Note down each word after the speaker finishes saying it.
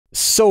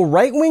So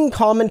right-wing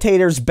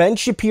commentators Ben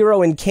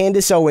Shapiro and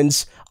Candace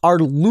Owens are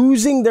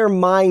losing their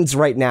minds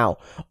right now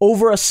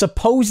over a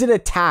supposed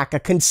attack, a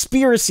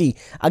conspiracy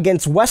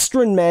against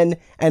Western men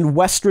and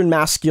Western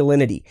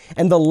masculinity.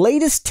 And the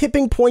latest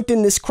tipping point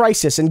in this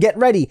crisis, and get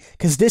ready,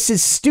 because this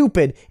is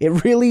stupid,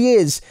 it really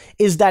is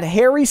that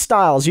Harry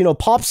Styles,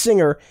 pop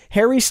singer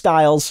Harry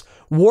Styles,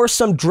 wore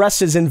some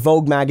dresses in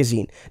Vogue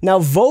magazine. Now,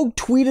 Vogue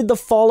tweeted the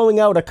following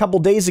out a couple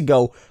days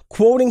ago,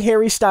 quoting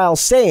Harry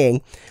Styles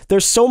saying,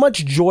 "There's so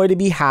much joy to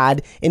be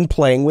had in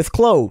playing with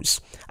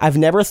clothes. I've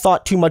never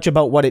thought too much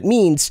about what it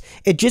means.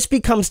 It just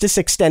becomes this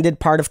extended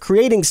part of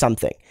creating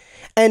something."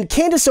 And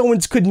Candace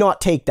Owens could not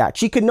take that.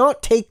 She could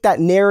not take that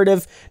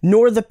narrative,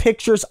 nor the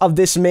pictures of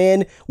this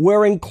man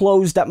wearing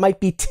clothes that might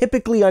be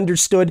typically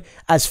understood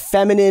as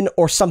feminine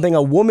or something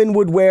a woman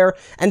would wear.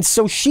 And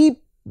so she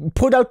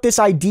put out this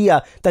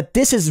idea that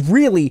this is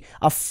really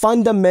a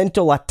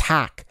fundamental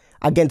attack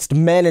against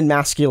men and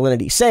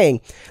masculinity,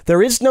 saying,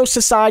 "There is no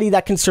society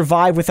that can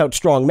survive without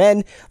strong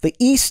men. The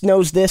East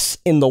knows this.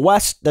 In the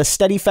West, the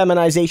steady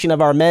feminization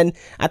of our men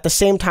at the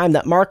same time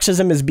that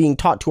Marxism is being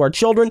taught to our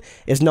children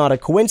is not a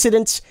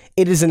coincidence.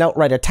 It is an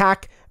outright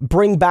attack.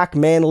 Bring back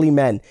manly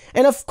men."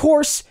 And of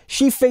course,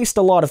 she faced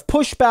a lot of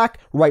pushback,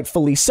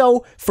 rightfully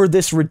so, for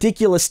this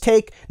ridiculous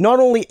take, not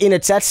only in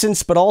its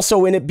essence, but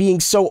also in it being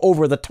so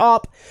over the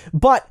top.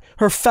 But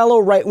her fellow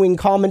right-wing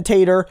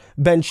commentator,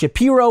 Ben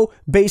Shapiro,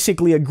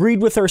 basically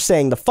agreed with her,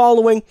 saying the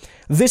following: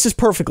 "This is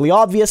perfectly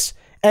obvious.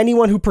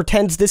 Anyone who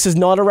pretends this is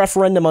not a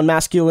referendum on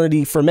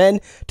masculinity for men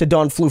to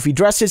don floofy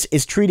dresses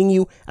is treating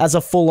you as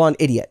a full-on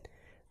idiot."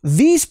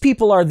 These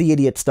people are the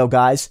idiots, though,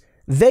 guys.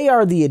 They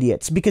are the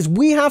idiots, because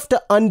we have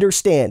to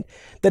understand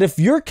that if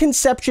your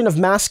conception of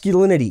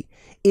masculinity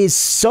is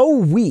so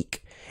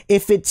weak,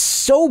 if it's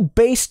so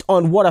based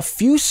on what a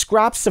few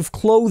scraps of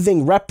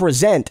clothing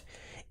represent,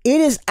 it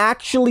is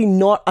actually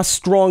not a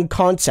strong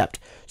concept.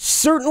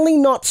 Certainly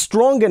not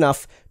strong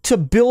enough to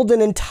build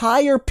an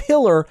entire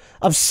pillar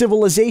of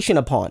civilization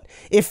upon.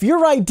 If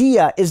your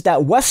idea is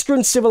that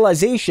Western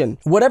civilization,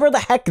 whatever the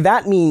heck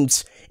that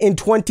means in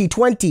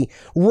 2020,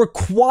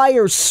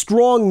 requires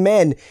strong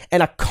men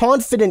and a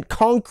confident,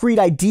 concrete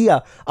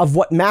idea of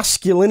what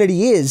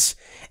masculinity is,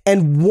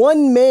 and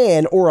one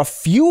man or a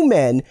few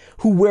men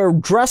who wear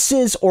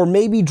dresses or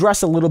maybe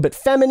dress a little bit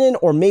feminine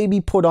or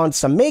maybe put on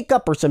some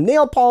makeup or some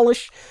nail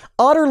polish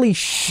utterly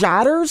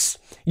shatters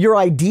your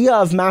idea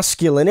of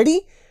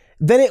masculinity,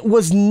 then it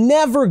was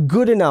never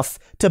good enough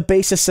to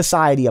base a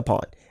society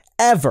upon.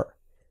 Ever.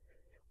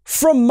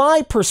 From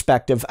my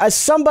perspective, as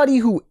somebody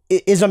who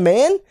is a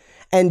man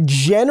and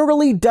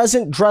generally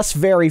doesn't dress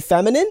very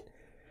feminine,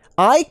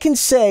 I can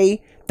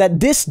say that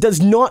this does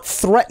not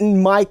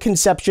threaten my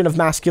conception of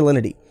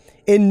masculinity.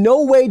 In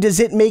no way does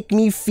it make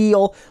me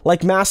feel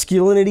like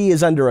masculinity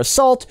is under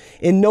assault.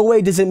 In no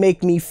way does it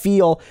make me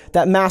feel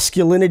that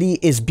masculinity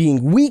is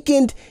being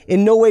weakened.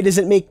 In no way does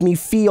it make me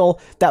feel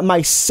that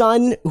my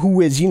son,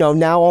 who is,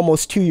 now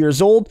almost 2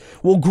 years old,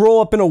 will grow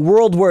up in a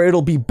world where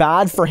it'll be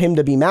bad for him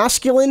to be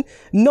masculine.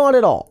 Not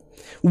at all.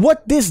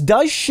 What this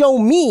does show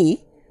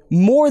me,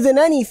 more than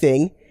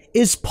anything,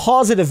 is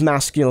positive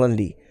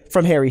masculinity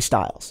from Harry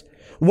Styles.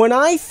 When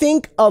I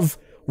think of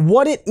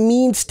what it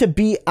means to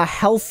be a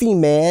healthy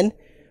man,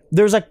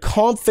 there's a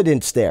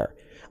confidence there,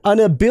 an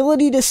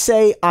ability to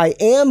say, I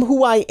am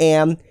who I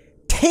am,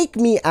 take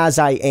me as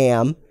I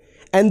am,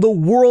 and the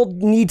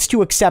world needs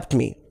to accept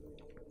me.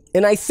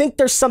 And I think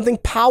there's something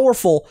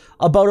powerful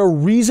about a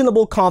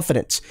reasonable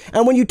confidence.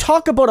 And when you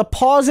talk about a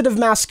positive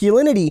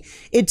masculinity,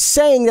 it's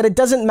saying that it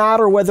doesn't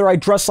matter whether I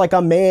dress like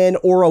a man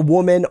or a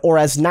woman or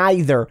as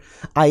neither.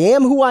 I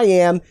am who I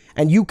am,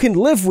 and you can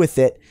live with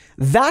it.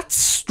 That's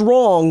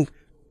strong,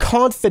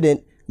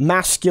 confident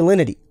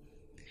masculinity.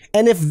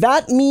 And if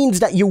that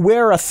means that you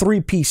wear a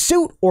three-piece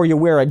suit, or you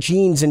wear a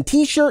jeans and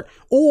t-shirt,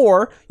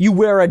 or you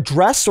wear a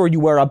dress, or you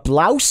wear a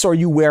blouse, or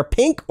you wear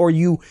pink, or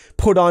you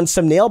put on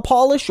some nail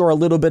polish or a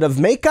little bit of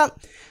makeup,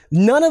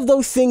 none of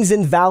those things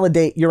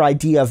invalidate your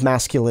idea of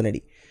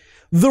masculinity.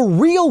 The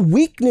real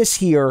weakness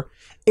here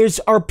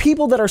are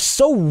people that are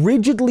so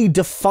rigidly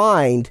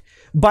defined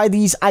by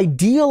these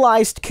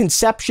idealized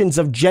conceptions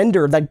of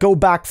gender that go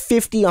back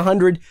 50,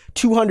 100,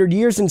 200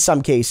 years in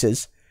some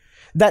cases,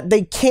 that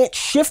they can't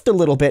shift a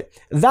little bit.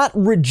 That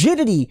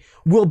rigidity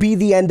will be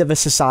the end of a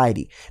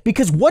society.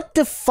 Because what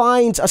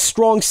defines a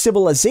strong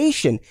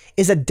civilization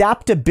is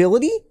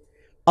adaptability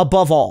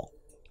above all.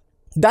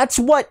 That's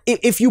what,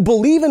 if you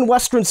believe in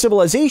Western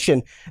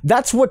civilization,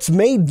 that's what's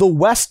made the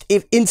West,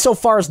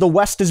 insofar as the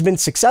West has been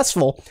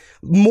successful,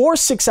 more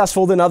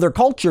successful than other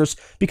cultures,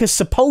 because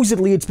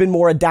supposedly it's been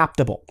more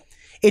adaptable.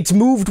 It's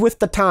moved with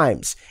the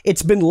times.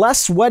 It's been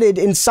less wedded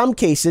in some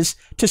cases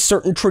to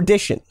certain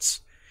traditions.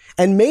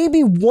 And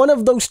maybe one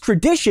of those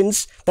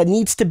traditions that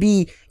needs to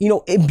be,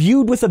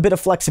 imbued with a bit of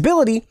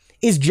flexibility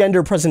is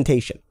gender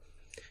presentation.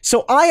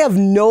 So I have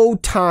no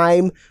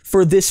time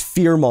for this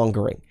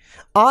fear-mongering.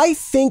 I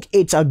think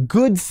it's a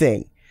good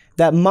thing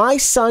that my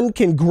son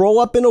can grow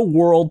up in a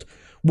world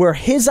where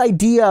his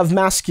idea of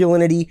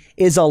masculinity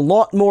is a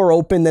lot more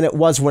open than it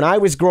was when I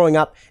was growing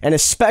up, and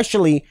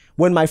especially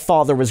when my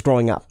father was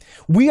growing up.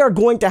 We are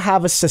going to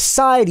have a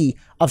society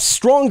of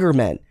stronger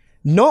men,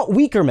 not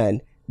weaker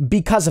men,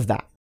 because of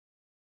that.